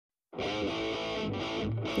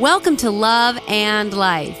Welcome to Love and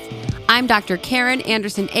Life. I'm Dr. Karen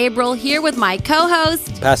Anderson Abril here with my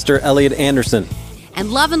co-host, Pastor Elliot Anderson.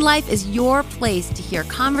 And Love and Life is your place to hear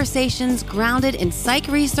conversations grounded in psych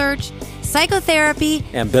research, psychotherapy,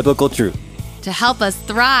 and biblical truth to help us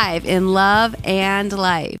thrive in love and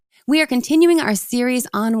life. We are continuing our series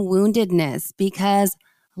on woundedness because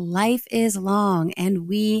life is long and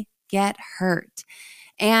we get hurt.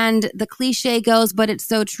 And the cliche goes, but it's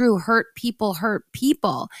so true, hurt people hurt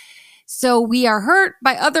people. So we are hurt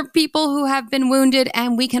by other people who have been wounded,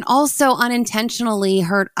 and we can also unintentionally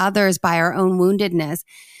hurt others by our own woundedness.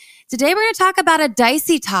 Today, we're going to talk about a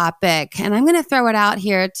dicey topic, and I'm going to throw it out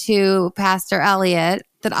here to Pastor Elliot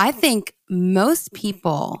that I think most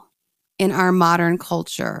people in our modern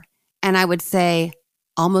culture, and I would say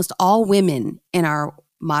almost all women in our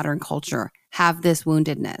modern culture, have this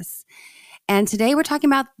woundedness. And today we're talking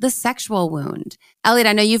about the sexual wound. Elliot,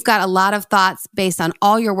 I know you've got a lot of thoughts based on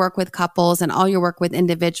all your work with couples and all your work with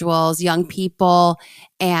individuals, young people,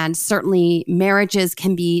 and certainly marriages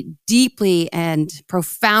can be deeply and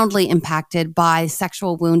profoundly impacted by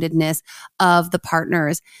sexual woundedness of the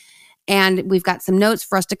partners. And we've got some notes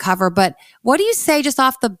for us to cover, but what do you say just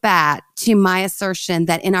off the bat to my assertion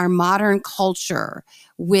that in our modern culture,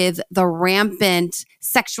 with the rampant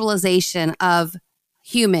sexualization of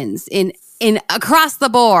humans in across the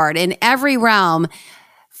board, in every realm,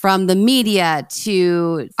 from the media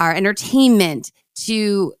to our entertainment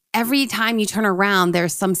to every time you turn around,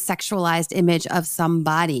 there's some sexualized image of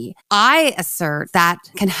somebody. I assert that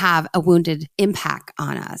can have a wounded impact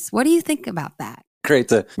on us. What do you think about that? Great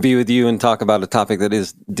to be with you and talk about a topic that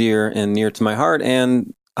is dear and near to my heart.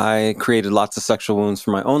 And I created lots of sexual wounds for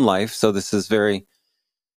my own life. So this is very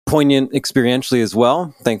poignant experientially as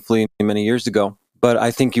well, thankfully many years ago. But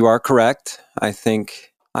I think you are correct. I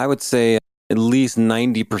think I would say at least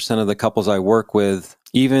 90% of the couples I work with,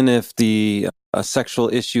 even if the sexual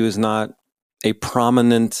issue is not a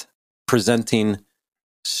prominent presenting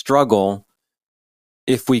struggle,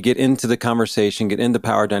 if we get into the conversation, get into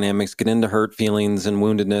power dynamics, get into hurt feelings and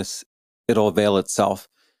woundedness, it'll avail itself.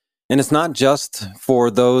 And it's not just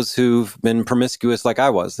for those who've been promiscuous like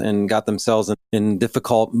I was and got themselves in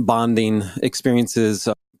difficult bonding experiences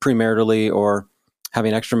premaritally or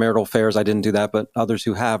having extramarital affairs. I didn't do that, but others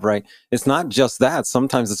who have, right? It's not just that.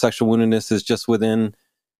 Sometimes the sexual woundedness is just within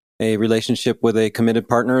a relationship with a committed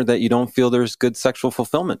partner that you don't feel there's good sexual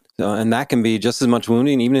fulfillment. And that can be just as much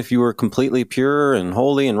wounding, even if you were completely pure and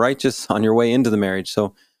holy and righteous on your way into the marriage.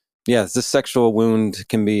 So yes, this sexual wound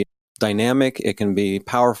can be dynamic. It can be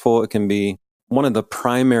powerful. It can be one of the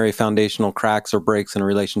primary foundational cracks or breaks in a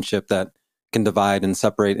relationship that can divide and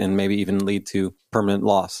separate and maybe even lead to permanent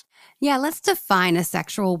loss. Yeah, let's define a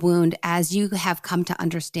sexual wound as you have come to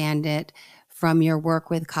understand it from your work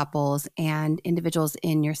with couples and individuals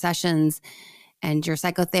in your sessions and your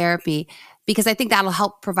psychotherapy, because I think that'll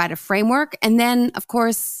help provide a framework. And then, of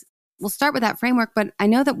course, we'll start with that framework, but I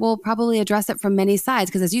know that we'll probably address it from many sides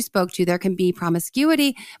because as you spoke to, there can be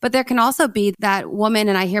promiscuity, but there can also be that woman,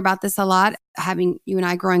 and I hear about this a lot, having you and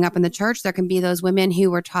I growing up in the church, there can be those women who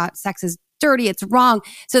were taught sex is dirty, it's wrong.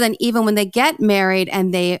 So then even when they get married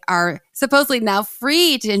and they are supposedly now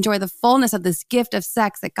free to enjoy the fullness of this gift of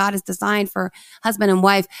sex that God has designed for husband and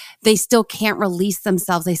wife, they still can't release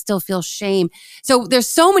themselves. They still feel shame. So there's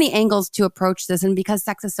so many angles to approach this. And because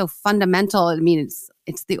sex is so fundamental, I mean,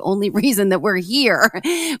 it's the only reason that we're here.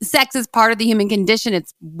 Sex is part of the human condition.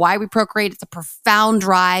 It's why we procreate. It's a profound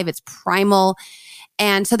drive. It's primal.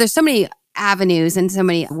 And so there's so many avenues and so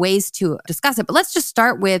many ways to discuss it. But let's just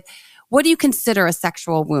start with, what do you consider a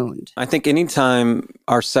sexual wound? I think anytime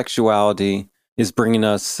our sexuality is bringing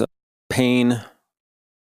us pain,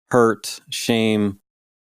 hurt, shame,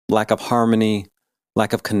 lack of harmony,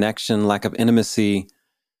 lack of connection, lack of intimacy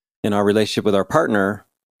in our relationship with our partner,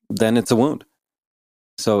 then it's a wound.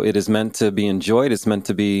 So it is meant to be enjoyed. It's meant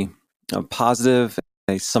to be a positive,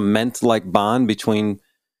 a cement-like bond between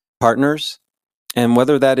partners. And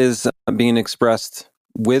whether that is being expressed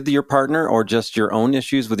with your partner or just your own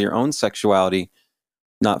issues with your own sexuality,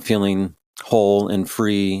 not feeling whole and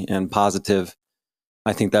free and positive,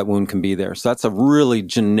 I think that wound can be there. So that's a really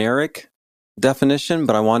generic definition,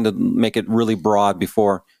 but I wanted to make it really broad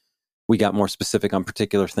before we got more specific on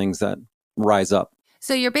particular things that rise up.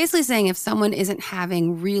 So you're basically saying if someone isn't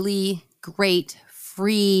having really great,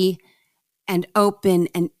 free, and open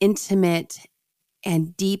and intimate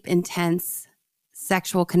and deep, intense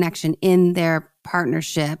sexual connection in their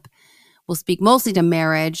partnership, we'll speak mostly to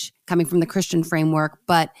marriage coming from the Christian framework,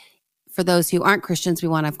 but for those who aren't Christians, we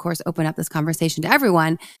want to, of course, open up this conversation to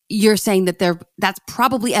everyone. You're saying that that's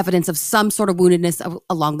probably evidence of some sort of woundedness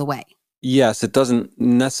along the way. Yes, it doesn't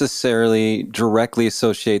necessarily directly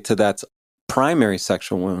associate to that's primary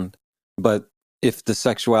sexual wound, but if the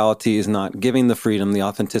sexuality is not giving the freedom, the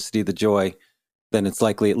authenticity, the joy, then it's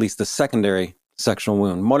likely at least a secondary sexual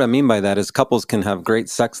wound. What I mean by that is couples can have great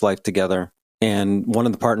sex life together, and one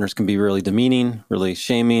of the partners can be really demeaning, really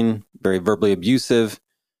shaming, very verbally abusive.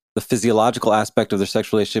 The physiological aspect of their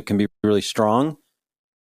sexual relationship can be really strong.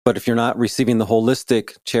 But if you're not receiving the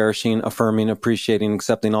holistic, cherishing, affirming, appreciating,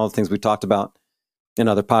 accepting all the things we talked about in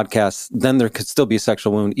other podcasts, then there could still be a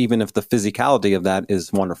sexual wound, even if the physicality of that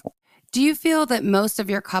is wonderful. Do you feel that most of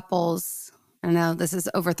your couples, I know this is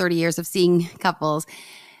over 30 years of seeing couples,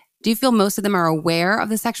 do you feel most of them are aware of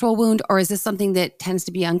the sexual wound, or is this something that tends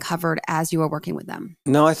to be uncovered as you are working with them?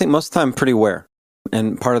 No, I think most of the time I'm pretty aware.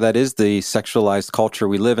 And part of that is the sexualized culture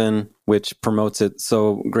we live in, which promotes it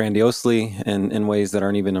so grandiosely and in ways that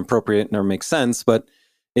aren't even appropriate, nor make sense. But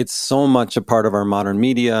it's so much a part of our modern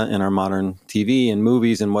media and our modern TV and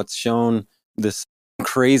movies and what's shown. This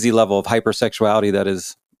crazy level of hypersexuality that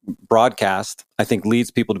is broadcast, I think,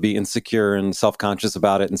 leads people to be insecure and self-conscious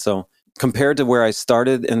about it. And so compared to where I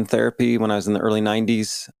started in therapy when I was in the early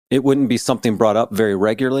 90s, it wouldn't be something brought up very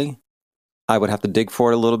regularly. I would have to dig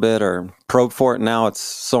for it a little bit or probe for it. Now it's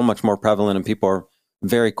so much more prevalent and people are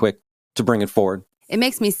very quick to bring it forward. It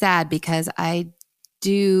makes me sad because I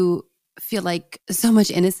do feel like so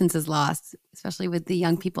much innocence is lost, especially with the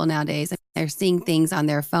young people nowadays. They're seeing things on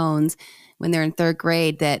their phones when they're in third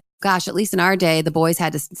grade that, gosh, at least in our day, the boys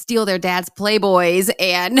had to steal their dad's Playboys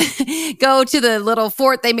and go to the little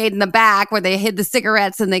fort they made in the back where they hid the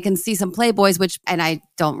cigarettes and they can see some Playboys, and I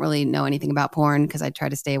don't really know anything about porn because I try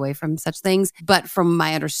to stay away from such things. But from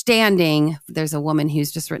my understanding, there's a woman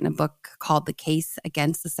who's just written a book called The Case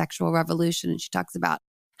Against the Sexual Revolution. And she talks about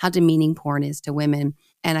how demeaning porn is to women.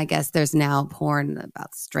 And I guess there's now porn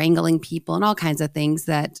about strangling people and all kinds of things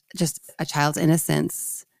that just a child's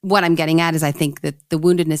innocence. What I'm getting at is I think that the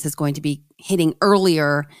woundedness is going to be hitting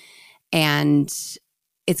earlier and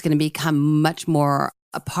it's going to become much more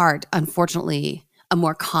a part, unfortunately, a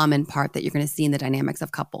more common part that you're going to see in the dynamics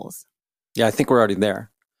of couples. Yeah, I think we're already there.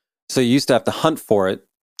 So you used to have to hunt for it.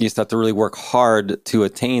 You used to have to really work hard to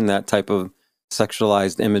attain that type of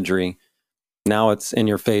sexualized imagery. Now it's in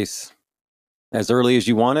your face as early as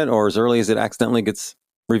you want it or as early as it accidentally gets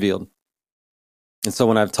revealed. And so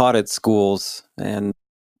when I've taught at schools, and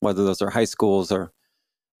whether those are high schools or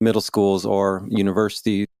middle schools or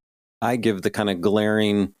universities, I give the kind of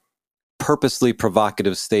glaring, purposely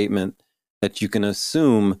provocative statement that you can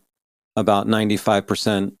assume about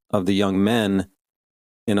 95% of the young men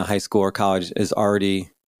in a high school or college is already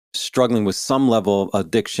struggling with some level of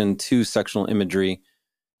addiction to sexual imagery,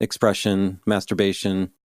 expression, masturbation,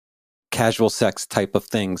 casual sex type of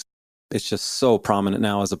things. It's just so prominent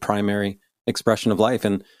now as a primary expression of life.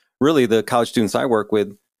 And really, the college students I work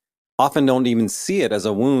with often don't even see it as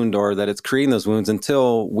a wound or that it's creating those wounds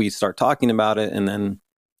until we start talking about it. And then,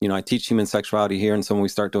 I teach human sexuality here. And so when we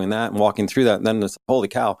start doing that and walking through that, then it's, holy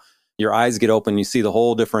cow, your eyes get open. You see the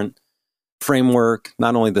whole different framework,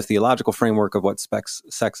 not only the theological framework of what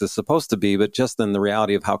sex is supposed to be, but just then the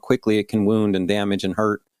reality of how quickly it can wound and damage and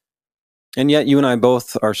hurt. And yet you and I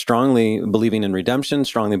both are strongly believing in redemption,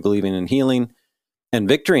 strongly believing in healing and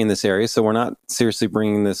victory in this area. So we're not seriously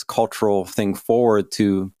bringing this cultural thing forward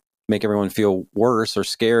to make everyone feel worse or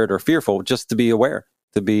scared or fearful, just to be aware,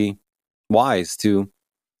 to be wise, to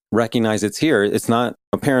recognize it's here. It's not,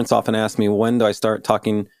 parents often ask me, when do I start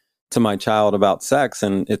talking to my child about sex?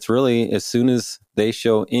 And it's really as soon as they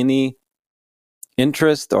show any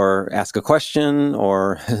interest or ask a question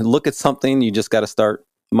or look at something, you just got to start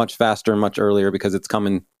much faster and much earlier because it's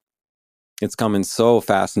coming so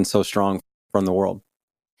fast and so strong from the world.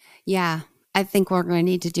 Yeah, I think we're going to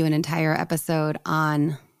need to do an entire episode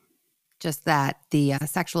on just that, the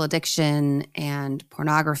sexual addiction and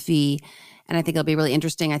pornography. And I think it'll be really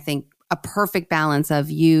interesting. I think a perfect balance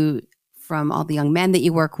of you from all the young men that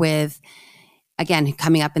you work with, again,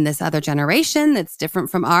 coming up in this other generation that's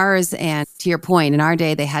different from ours. And to your point, in our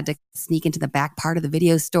day, they had to sneak into the back part of the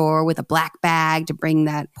video store with a black bag to bring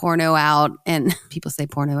that porno out. And people say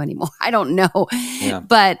porno anymore. I don't know. Yeah.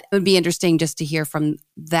 But it would be interesting just to hear from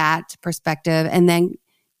that perspective. And then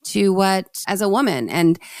to what, as a woman,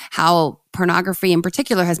 and how pornography in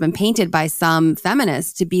particular has been painted by some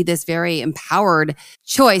feminists to be this very empowered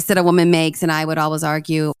choice that a woman makes. And I would always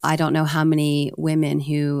argue, I don't know how many women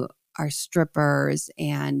who are strippers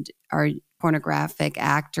and are pornographic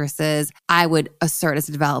actresses. I would assert as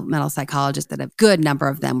a developmental psychologist that a good number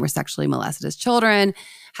of them were sexually molested as children.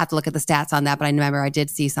 Have to look at the stats on that, but I remember I did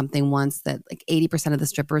see something once that like 80% of the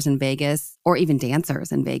strippers in Vegas, or even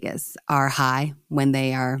dancers in Vegas, are high when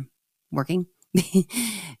they are working.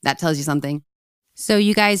 That tells you something. So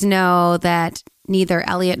you guys know that neither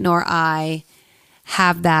Elliot nor I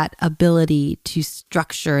have that ability to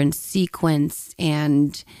structure and sequence,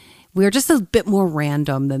 and we're just a bit more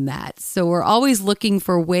random than that. So we're always looking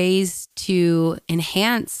for ways to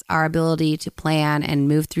enhance our ability to plan and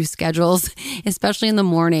move through schedules, especially in the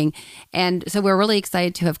morning. And so we're really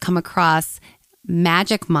excited to have come across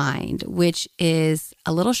Magic Mind, which is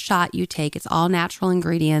a little shot you take. It's all natural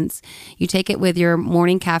ingredients. You take it with your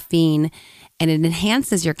morning caffeine, and it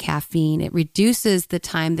enhances your caffeine. It reduces the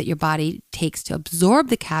time that your body takes to absorb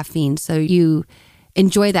the caffeine, so you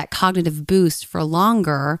enjoy that cognitive boost for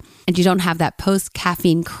longer, and you don't have that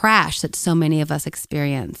post-caffeine crash that so many of us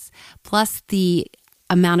experience. Plus, the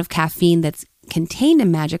amount of caffeine that's contained in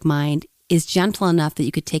Magic Mind is gentle enough that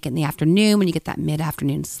you could take it in the afternoon when you get that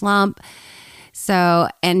mid-afternoon slump. So,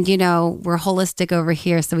 and we're holistic over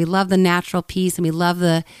here. So we love the natural piece, and we love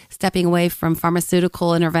the stepping away from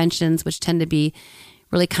pharmaceutical interventions, which tend to be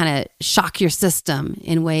really kind of shock your system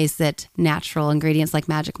in ways that natural ingredients like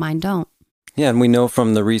Magic Mind don't. Yeah, and we know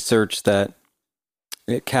from the research that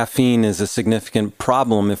caffeine is a significant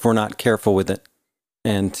problem if we're not careful with it.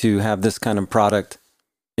 And to have this kind of product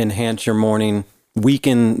enhance your morning,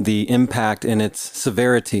 weaken the impact in its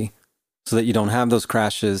severity so that you don't have those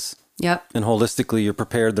crashes. Yep. And holistically, you're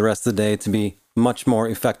prepared the rest of the day to be much more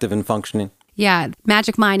effective in functioning. Yeah.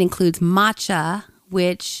 Magic Mind includes matcha,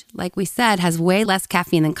 which, like we said, has way less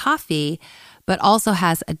caffeine than coffee, but also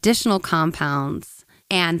has additional compounds.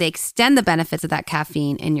 And they extend the benefits of that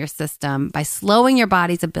caffeine in your system by slowing your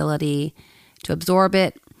body's ability to absorb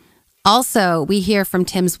it. Also, we hear from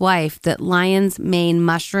Tim's wife that lion's mane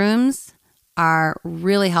mushrooms are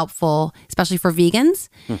really helpful, especially for vegans.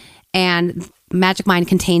 And Magic Mind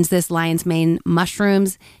contains this lion's mane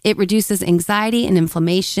mushrooms. It reduces anxiety and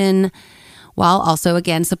inflammation, while also,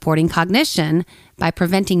 again, supporting cognition by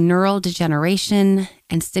preventing neural degeneration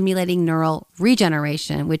and stimulating neural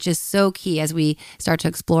regeneration, which is so key as we start to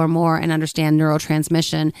explore more and understand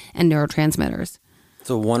neurotransmission and neurotransmitters. It's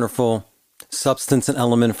a wonderful substance and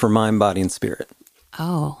element for mind, body, and spirit.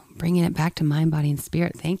 Oh, bringing it back to mind, body, and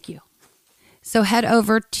spirit. Thank you. So head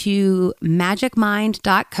over to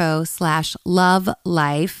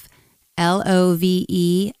magicmind.co/lovelife,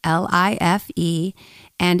 LOVELIFE.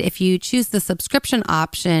 And if you choose the subscription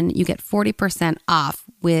option, you get 40% off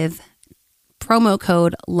with promo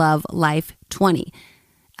code LOVELIFE20,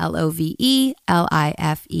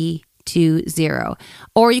 LOVELIFE20.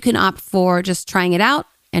 Or you can opt for just trying it out,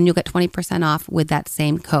 and you'll get 20% off with that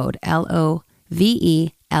same code,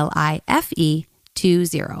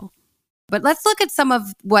 LOVELIFE20. But let's look at some of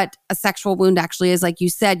what a sexual wound actually is. Like you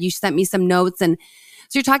said, you sent me some notes. And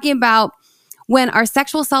so you're talking about when our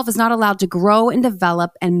sexual self is not allowed to grow and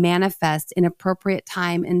develop and manifest in appropriate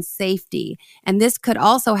time and safety. And this could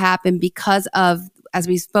also happen because of, as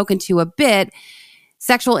we've spoken to a bit,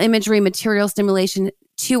 sexual imagery, material stimulation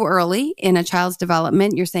too early in a child's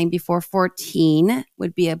development. You're saying before 14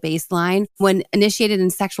 would be a baseline. When initiated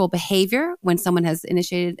in sexual behavior, when someone has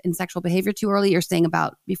initiated in sexual behavior too early, you're saying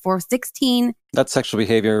about before 16. That sexual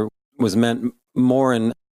behavior was meant more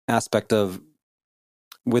in aspect of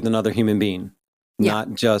with another human being,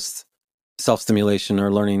 not just self-stimulation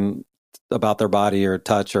or learning about their body or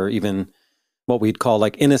touch, or even what we'd call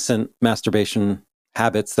like innocent masturbation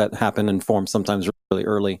habits that happen and form sometimes really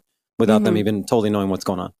early without them even totally knowing what's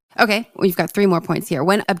going on. Okay, we've got 3 more points here.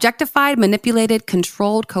 When objectified, manipulated,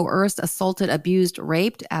 controlled, coerced, assaulted, abused,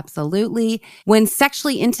 raped, absolutely. When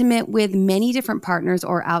sexually intimate with many different partners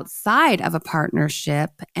or outside of a partnership.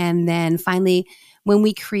 And then finally, when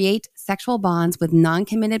we create sexual bonds with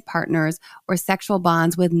non-committed partners or sexual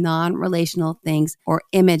bonds with non-relational things or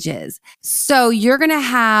images. So you're going to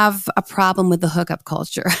have a problem with the hookup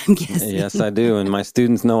culture, I'm guessing. Yes, I do. And my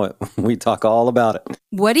students know it. We talk all about it.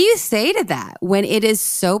 What do you say to that when it is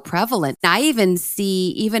so prevalent? I even see,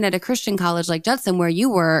 even at a Christian college like Judson, where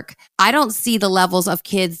you work, I don't see the levels of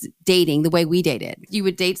kids dating the way we dated. You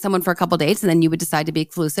would date someone for a couple dates and then you would decide to be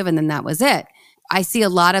exclusive, and then that was it. I see a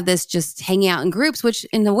lot of this just hanging out in groups, which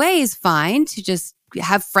in a way is fine to just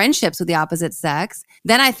have friendships with the opposite sex.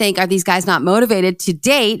 Then I think, are these guys not motivated to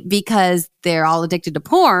date because they're all addicted to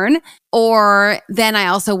porn? Or then I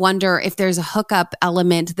also wonder if there's a hookup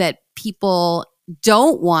element that people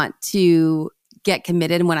don't want to get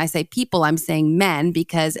committed. And when I say people, I'm saying men,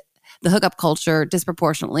 because the hookup culture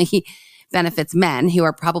disproportionately benefits men who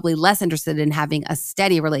are probably less interested in having a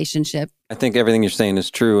steady relationship. I think everything you're saying is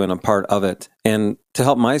true and a part of it. And to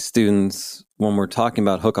help my students, when we're talking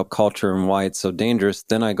about hookup culture and why it's so dangerous,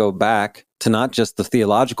 then I go back to not just the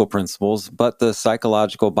theological principles, but the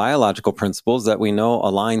psychological, biological principles that we know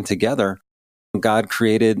align together. God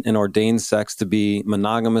created and ordained sex to be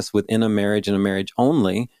monogamous within a marriage and a marriage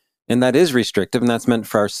only. And that is restrictive, and that's meant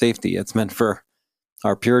for our safety. It's meant for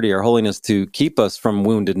our purity, our holiness, to keep us from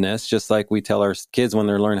woundedness, just like we tell our kids when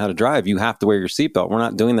they're learning how to drive, you have to wear your seatbelt. We're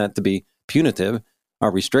not doing that to be punitive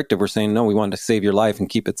or restrictive. We're saying, no, we want to save your life and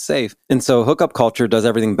keep it safe. And so hookup culture does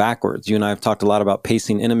everything backwards. You and I have talked a lot about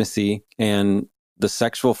pacing intimacy, and the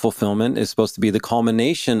sexual fulfillment is supposed to be the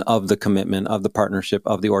culmination of the commitment, of the partnership,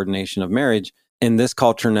 of the ordination of marriage. In this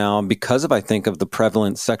culture now, because of, I think, of the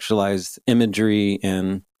prevalent sexualized imagery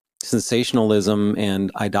and sensationalism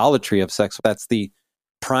and idolatry of sex, that's the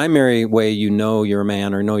primary way you know you're a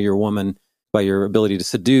man or know you're a woman, by your ability to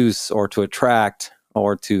seduce or to attract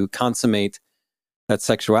or to consummate that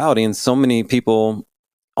sexuality. And so many people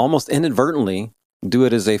almost inadvertently do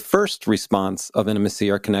it as a first response of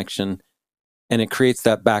intimacy or connection. And it creates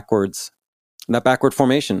that backward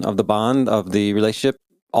formation of the bond, of the relationship,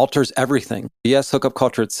 alters everything. Yes, hookup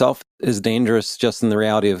culture itself is dangerous just in the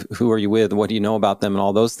reality of who are you with, what do you know about them, and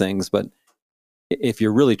all those things. But if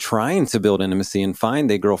you're really trying to build intimacy and find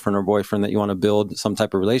a girlfriend or boyfriend that you want to build some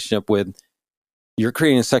type of relationship with, you're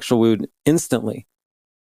creating a sexual wound instantly,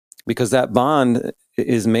 because that bond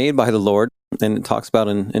is made by the Lord. And it talks about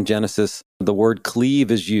in Genesis, the word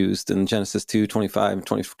cleave is used in Genesis 2, 25,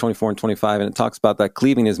 24, and 25. And it talks about that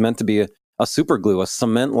cleaving is meant to be a super glue, a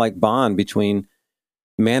cement-like bond between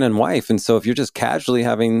man and wife. And so if you're just casually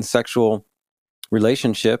having sexual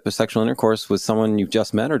relationship, a sexual intercourse with someone you've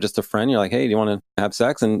just met or just a friend, you're like, hey, do you want to have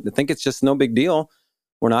sex? And I think it's just no big deal.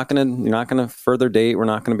 You're not going to further date. We're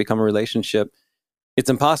not going to become a relationship. It's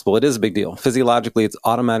impossible. It is a big deal. Physiologically, it's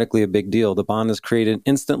automatically a big deal. The bond is created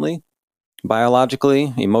instantly,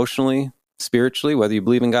 biologically, emotionally, spiritually, whether you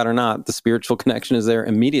believe in God or not. The spiritual connection is there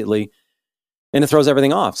immediately, and it throws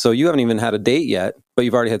everything off. So you haven't even had a date yet, but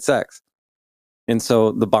you've already had sex. And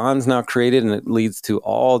so the bond's now created, and it leads to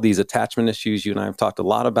all these attachment issues you and I have talked a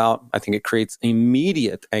lot about. I think it creates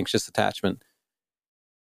immediate anxious attachment.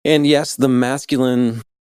 And yes, the masculine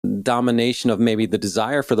domination of maybe the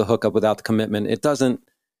desire for the hookup without the commitment,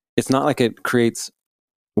 it's not like it creates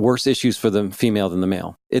worse issues for the female than the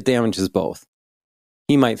male. It damages both.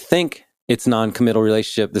 He might think it's non-committal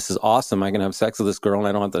relationship. This is awesome. I can have sex with this girl and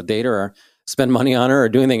I don't have to date her or spend money on her or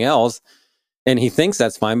do anything else. And he thinks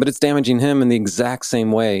that's fine, but it's damaging him in the exact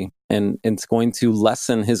same way. And it's going to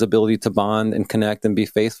lessen his ability to bond and connect and be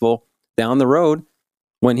faithful down the road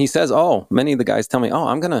when he says, oh, many of the guys tell me, oh,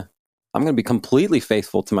 I'm going to be completely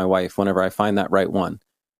faithful to my wife whenever I find that right one.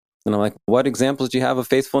 And I'm like, what examples do you have of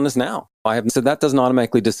faithfulness now? I have said that doesn't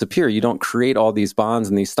automatically disappear. You don't create all these bonds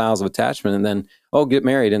and these styles of attachment and then, oh, get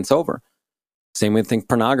married and it's over. Same with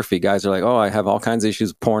pornography. Guys are like, oh, I have all kinds of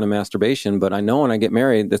issues with porn and masturbation, but I know when I get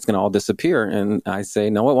married, that's going to all disappear. And I say,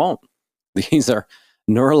 no, it won't. These are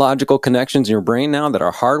neurological connections in your brain now that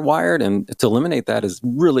are hardwired. And to eliminate that is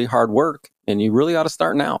really hard work. And you really ought to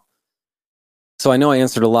start now. So I know I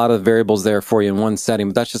answered a lot of variables there for you in one setting,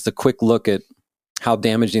 but that's just a quick look at how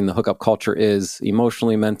damaging the hookup culture is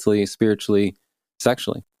emotionally, mentally, spiritually,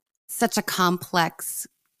 sexually. Such a complex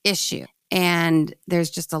issue. And there's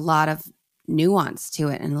just a lot of nuance to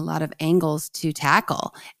it and a lot of angles to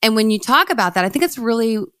tackle. And when you talk about that, I think it's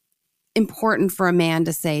really important for a man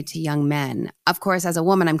to say to young men. Of course, as a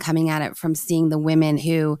woman, I'm coming at it from seeing the women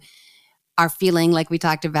who are feeling like we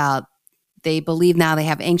talked about, they believe now they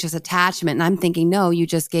have anxious attachment. And I'm thinking, no, you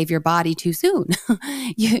just gave your body too soon.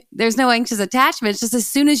 There's no anxious attachment. It's just as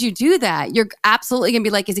soon as you do that, you're absolutely going to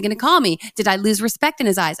be like, is he going to call me? Did I lose respect in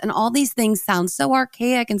his eyes? And all these things sound so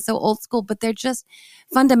archaic and so old school, but they're just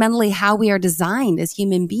fundamentally how we are designed as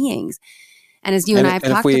human beings. And as you and I have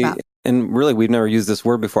talked about. And really, we've never used this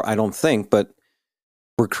word before, I don't think, but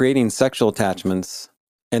we're creating sexual attachments,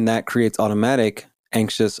 and that creates automatic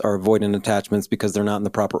anxious or avoidant attachments because they're not in the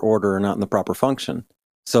proper order or not in the proper function.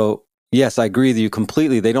 So yes, I agree with you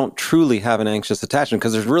completely. They don't truly have an anxious attachment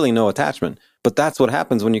because there's really no attachment. But that's what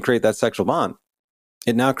happens when you create that sexual bond.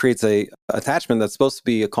 It now creates a attachment that's supposed to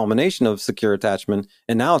be a culmination of secure attachment.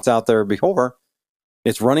 And now it's out there before.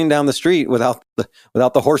 It's running down the street without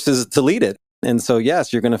the horses to lead it. And so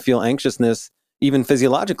yes, you're going to feel anxiousness, even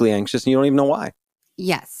physiologically anxious, and you don't even know why.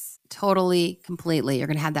 Yes. Totally, completely. You're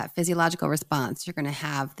going to have that physiological response. You're going to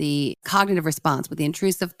have the cognitive response with the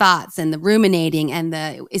intrusive thoughts and the ruminating and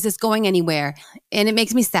is this going anywhere? And it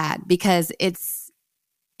makes me sad because it's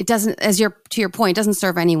it doesn't, to your point, doesn't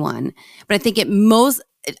serve anyone. But I think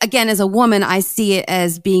again, as a woman, I see it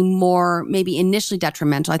as being more maybe initially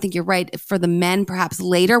detrimental. I think you're right. For the men, perhaps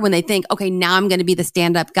later when they think, okay, now I'm going to be the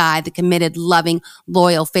stand-up guy, the committed, loving,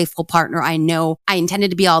 loyal, faithful partner. I know I intended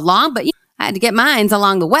to be all along, but I had to get mines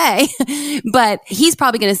along the way. But he's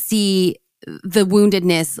probably going to see the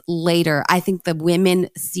woundedness later. I think the women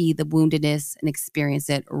see the woundedness and experience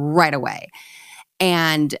it right away.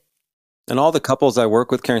 And all the couples I work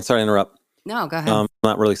with, Karen, sorry to interrupt. No, go ahead.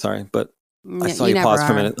 Not really sorry, but I saw you pause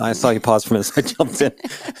for a minute. I saw you pause for a minute, so I jumped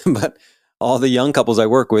in. But all the young couples I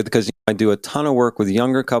work with, because I do a ton of work with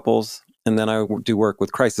younger couples, and then I do work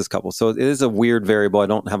with crisis couples. So it is a weird variable. I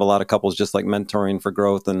don't have a lot of couples just like mentoring for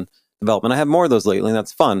growth and development. I have more of those lately, and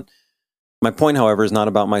that's fun. My point, however, is not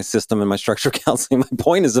about my system and my structured counseling. My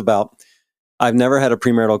point is about I've never had a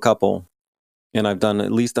premarital couple, and I've done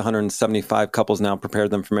at least 175 couples now, prepared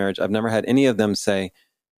them for marriage. I've never had any of them say,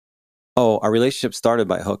 oh, our relationship started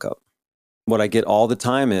by hookup. What I get all the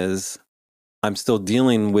time is I'm still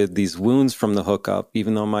dealing with these wounds from the hookup.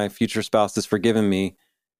 Even though my future spouse has forgiven me,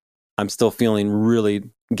 I'm still feeling really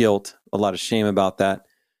guilt, a lot of shame about that.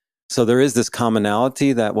 So there is this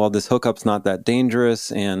commonality that, well, this hookup's not that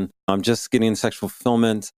dangerous and I'm just getting sexual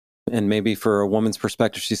fulfillment. And maybe for a woman's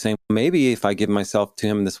perspective, she's saying, maybe if I give myself to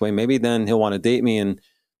him this way, maybe then he'll want to date me. And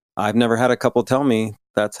I've never had a couple tell me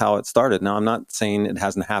that's how it started. Now, I'm not saying it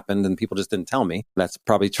hasn't happened and people just didn't tell me. That's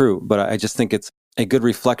probably true. But I just think it's a good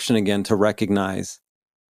reflection again to recognize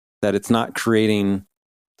that it's not creating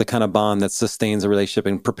the kind of bond that sustains a relationship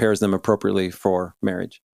and prepares them appropriately for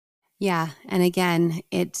marriage. Yeah. And again,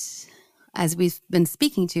 it's, as we've been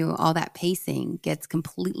speaking to, all that pacing gets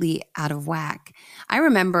completely out of whack. I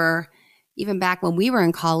remember even back when we were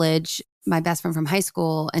in college, my best friend from high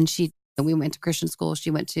school, and we went to Christian school.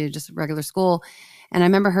 She went to just regular school. And I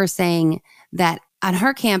remember her saying that on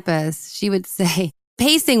her campus, she would say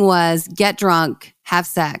pacing was get drunk, have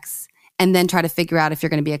sex, and then try to figure out if you're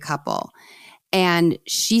going to be a couple. And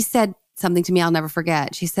she said something to me I'll never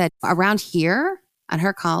forget. She said around here on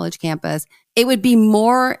her college campus, it would be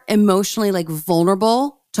more emotionally like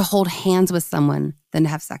vulnerable to hold hands with someone than to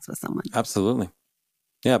have sex with someone. Absolutely.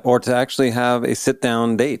 Yeah. Or to actually have a sit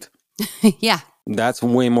down date. Yeah. That's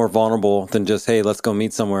way more vulnerable than just, hey, let's go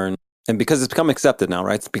meet somewhere. And because it's become accepted now,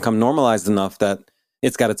 right? It's become normalized enough that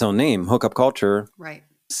it's got its own name. Hookup culture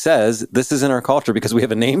says this is in our culture because we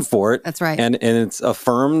have a name for it. That's right. And it's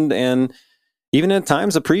affirmed and even at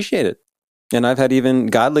times appreciated. And I've had even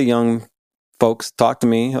godly young folks talk to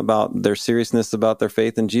me about their seriousness about their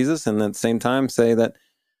faith in Jesus and at the same time say that,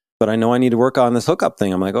 but I know I need to work on this hookup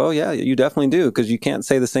thing. I'm like, oh yeah, you definitely do, because you can't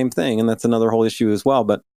say the same thing. And that's another whole issue as well.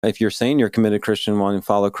 But if you're saying you're a committed Christian wanting to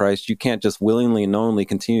follow Christ, you can't just willingly and knowingly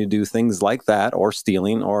continue to do things like that or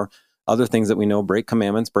stealing or other things that we know break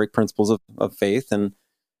commandments, break principles of faith and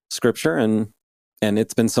scripture. And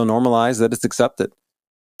it's been so normalized that it's accepted.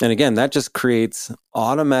 And again, that just creates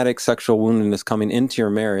automatic sexual woundedness coming into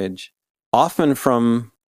your marriage, often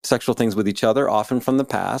from sexual things with each other, often from the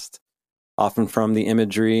past, often from the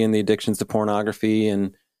imagery and the addictions to pornography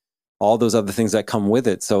and all those other things that come with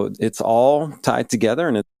it. So it's all tied together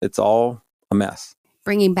and it's all a mess.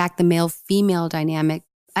 Bringing back the male-female dynamic,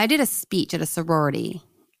 I did a speech at a sorority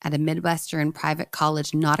at a Midwestern private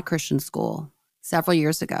college, not a Christian school, several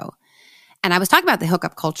years ago. And I was talking about the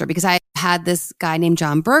hookup culture because I had this guy named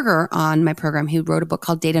John Berger on my program who wrote a book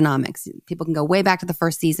called Datanomics. People can go way back to the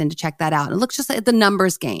first season to check that out. It looks just at the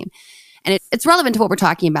numbers game. And it's relevant to what we're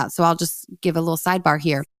talking about. So I'll just give a little sidebar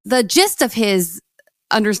here. The gist of his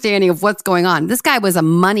understanding of what's going on. This guy was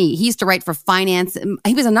he used to write for finance.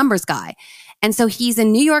 He was a numbers guy. And so he's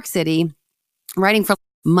in New York City writing for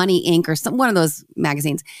Money Inc. or one of those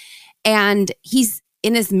magazines. And he's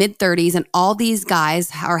in his mid-30s and all these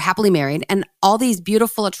guys are happily married and all these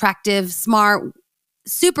beautiful, attractive, smart,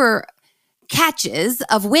 super catches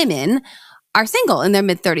of women are single in their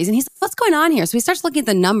mid-30s. And he's like, what's going on here? So he starts looking at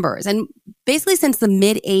the numbers. And basically since the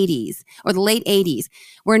mid-80s or the late 80s,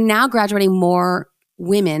 we're now graduating more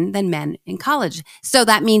women than men in college. So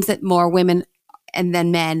that means that more women and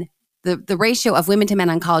then men, the ratio of women to men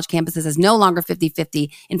on college campuses is no longer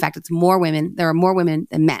 50-50. In fact, it's more women. There are more women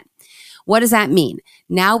than men. What does that mean?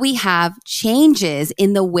 Now we have changes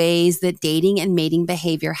in the ways that dating and mating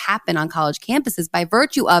behavior happen on college campuses by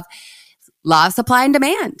virtue of law of supply and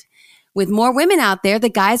demand. With more women out there, the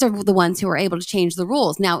guys are the ones who are able to change the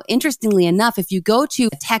rules. Now, interestingly enough, if you go to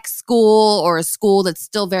a tech school or a school that's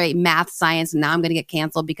still very math, science, and now I'm going to get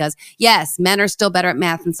canceled because yes, men are still better at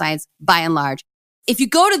math and science by and large. If you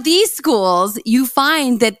go to these schools, you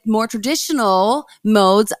find that more traditional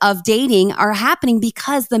modes of dating are happening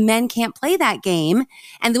because the men can't play that game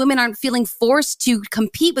and the women aren't feeling forced to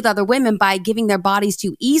compete with other women by giving their bodies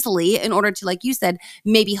too easily in order to, like you said,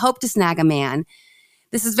 maybe hope to snag a man.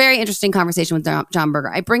 This is very interesting conversation with John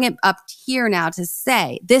Berger. I bring it up here now to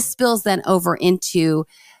say this spills then over into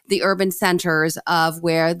the urban centers of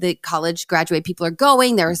where the college graduate people are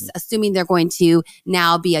going. They're assuming they're going to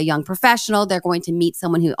now be a young professional. They're going to meet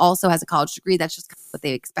someone who also has a college degree. That's just what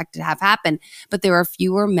they expect to have happen. But there are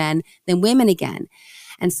fewer men than women again.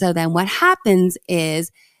 And so then what happens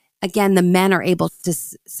is, again, the men are able to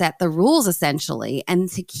set the rules essentially and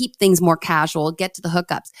to keep things more casual, get to the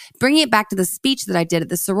hookups. Bringing it back to the speech that I did at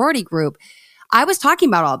the sorority group, I was talking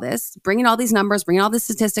about all this, bringing all these numbers, bringing all this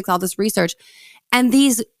statistics, all this research. And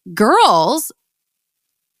these girls,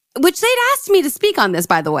 which they'd asked me to speak on this,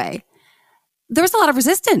 by the way, there was a lot of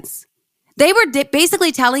resistance. They were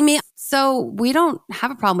basically telling me, so we don't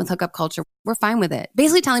have a problem with hookup culture. We're fine with it.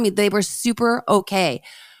 Basically telling me they were super okay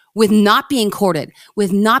with not being courted,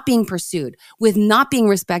 with not being pursued, with not being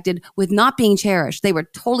respected, with not being cherished. They were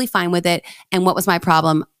totally fine with it. And what was my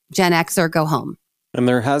problem? Gen Xer, go home. And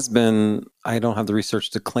there has been, I don't have the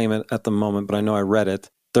research to claim it at the moment, but I know I read it.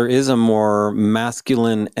 There is a more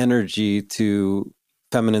masculine energy to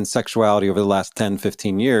feminine sexuality over the last 10,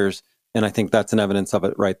 15 years. And I think that's an evidence of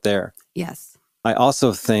it right there. Yes. I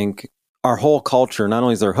also think our whole culture, not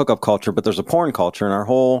only is there a hookup culture, but there's a porn culture, and our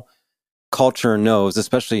whole culture knows,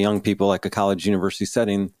 especially young people, like a college university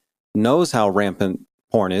setting, knows how rampant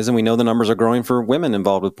porn is. And we know the numbers are growing for women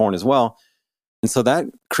involved with porn as well. And so that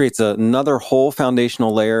creates another whole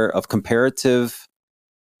foundational layer of comparative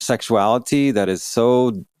sexuality that is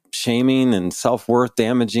so shaming and self-worth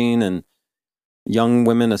damaging, and young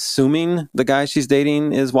women assuming the guy she's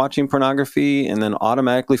dating is watching pornography and then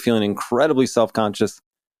automatically feeling incredibly self-conscious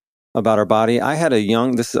about our body. I had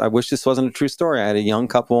I wish this wasn't a true story. I had a young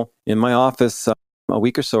couple in my office a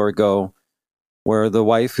week or so ago where the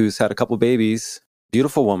wife, who's had a couple babies,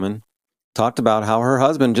 beautiful woman, talked about how her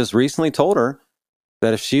husband just recently told her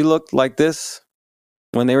that if she looked like this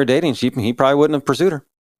when they were dating, he probably wouldn't have pursued her.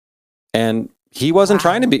 And he wasn't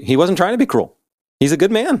trying to be cruel. He's a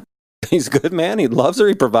good man. He's a good man. He loves her.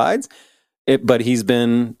 He provides it, but he's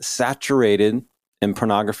been saturated in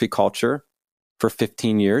pornography culture for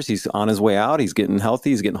 15 years. He's on his way out. He's getting healthy.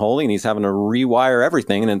 He's getting holy, and he's having to rewire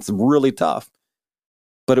everything. And it's really tough.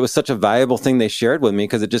 But it was such a valuable thing they shared with me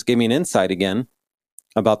because it just gave me an insight again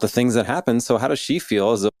about the things that happen. So how does she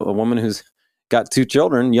feel as a woman who's got 2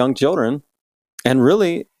 children, young children, and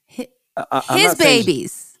really his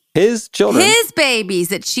babies. His children. His babies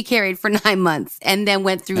that she carried for 9 months and then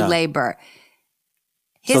went through labor.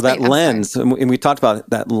 So that lens, and we talked about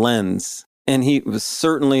that lens, and he was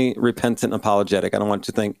certainly repentant and apologetic. I don't want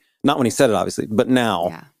you to think, not when he said it, obviously, but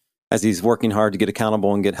now as he's working hard to get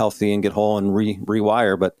accountable and get healthy and get whole and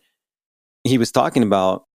rewire. But he was talking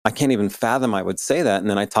about, I can't even fathom I would say that. And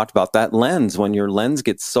then I talked about that lens. When your lens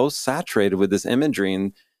gets so saturated with this imagery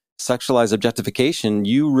and sexualized objectification,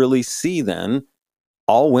 you really see then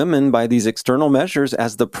all women by these external measures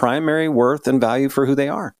as the primary worth and value for who they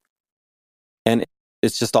are. And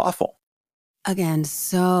it's just awful. Again,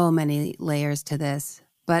 so many layers to this.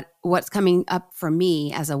 But what's coming up for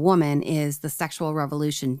me as a woman is the sexual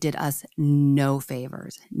revolution did us no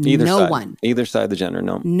favors. Either side of the gender,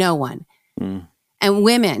 no one. And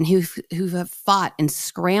women who have fought and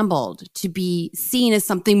scrambled to be seen as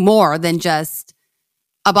something more than just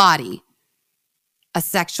a body, a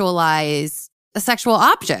sexual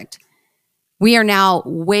object. We are now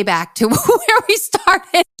way back to where we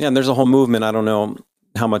started. Yeah, and there's a whole movement. I don't know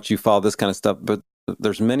how much you follow this kind of stuff, but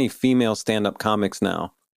there's many female stand-up comics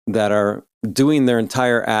now that are doing their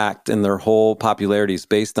entire act and their whole popularities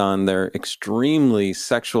based on their extremely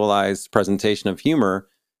sexualized presentation of humor.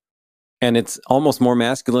 And it's almost more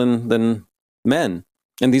masculine than men.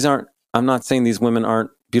 And I'm not saying these women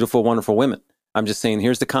aren't beautiful, wonderful women. I'm just saying,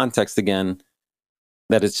 here's the context again,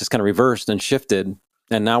 that it's just kind of reversed and shifted.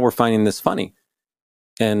 And now we're finding this funny.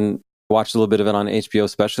 And watched a little bit of it on HBO,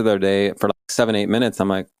 especially the other day for like 7-8 minutes. I'm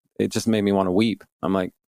like, it just made me want to weep. I'm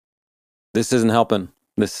like, this isn't helping.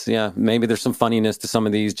 Maybe there's some funniness to some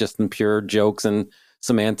of these, just in pure jokes and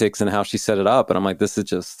semantics and how she set it up. And I'm like, this is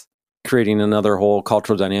just creating another whole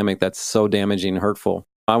cultural dynamic that's so damaging and hurtful.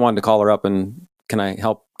 I wanted to call her up and, can I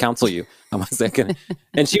help counsel you? I was thinking,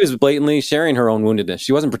 and she was blatantly sharing her own woundedness.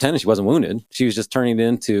 She wasn't pretending she wasn't wounded. She was just turning it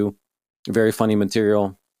into very funny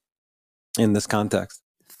material in this context.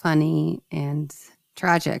 Funny and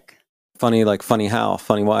tragic. Funny, like funny how,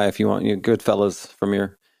 funny why, if you want, Goodfellas from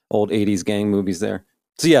your old 80s gang movies there.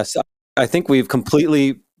 So yes, I think we've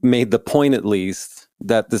completely made the point, at least,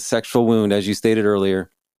 that the sexual wound, as you stated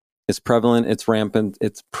earlier, is prevalent, it's rampant,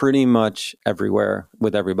 it's pretty much everywhere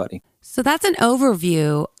with everybody. So that's an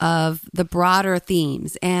overview of the broader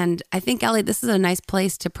themes. And I think, Ellie, this is a nice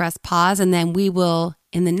place to press pause. And then we will,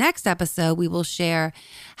 in the next episode, we will share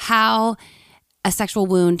how a sexual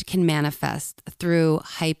wound can manifest through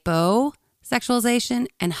hyposexualization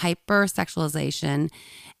and hypersexualization,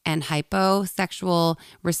 and hyposexual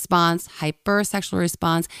response, hypersexual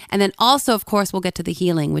response. And then also, of course, we'll get to the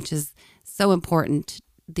healing, which is so important.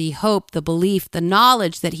 The hope, the belief, the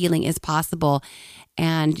knowledge that healing is possible.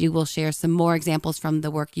 And you will share some more examples from the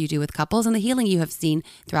work you do with couples and the healing you have seen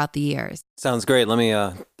throughout the years. Sounds great. Let me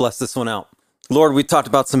bless this one out. Lord, we talked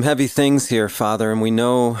about some heavy things here, Father, and we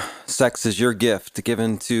know sex is your gift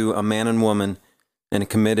given to a man and woman in a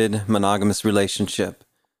committed monogamous relationship.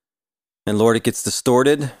 And Lord, it gets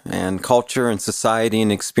distorted, and culture and society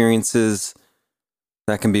and experiences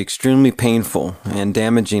that can be extremely painful and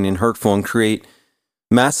damaging and hurtful and create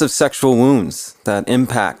massive sexual wounds that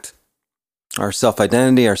impact our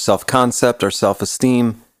self-identity, our self-concept, our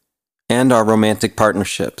self-esteem, and our romantic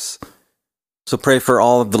partnerships. So pray for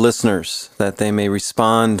all of the listeners that they may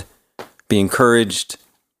respond, be encouraged,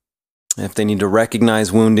 if they need to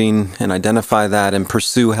recognize wounding and identify that and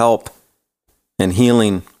pursue help and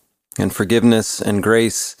healing and forgiveness and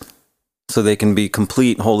grace so they can be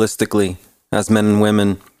complete holistically as men and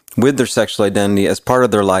women with their sexual identity as part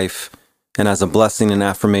of their life and as a blessing and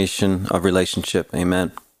affirmation of relationship.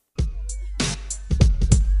 Amen.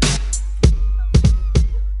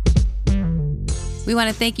 We want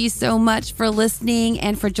to thank you so much for listening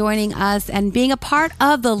and for joining us and being a part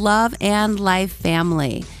of the Love and Life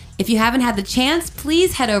family. If you haven't had the chance,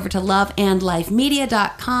 please head over to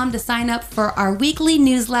loveandlifemedia.com to sign up for our weekly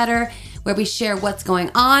newsletter where we share what's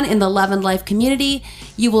going on in the Love and Life community.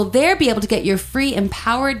 You will there be able to get your free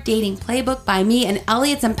Empowered Dating Playbook by me, and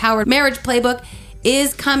Elliot's Empowered Marriage Playbook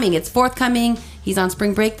is coming. It's forthcoming. He's on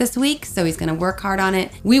spring break this week, so he's going to work hard on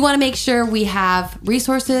it. We want to make sure we have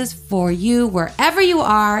resources for you wherever you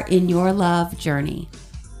are in your love journey.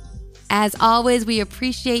 As always, we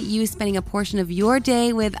appreciate you spending a portion of your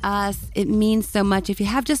day with us. It means so much. If you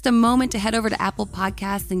have just a moment to head over to Apple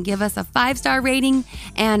Podcasts and give us a 5-star rating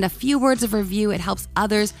and a few words of review, it helps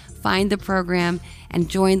others find the program and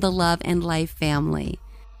join the Love and Life family.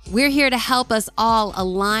 We're here to help us all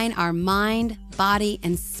align our mind, body,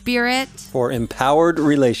 and spirit for empowered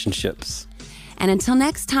relationships. And until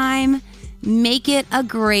next time, make it a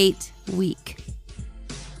great week.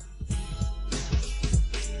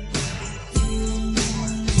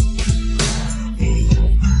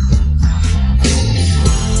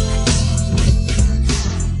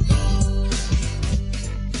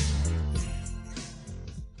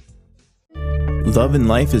 Love and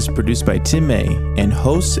Life is produced by Tim May and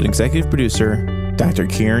host and executive producer, Dr.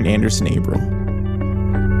 Karen Anderson Abril.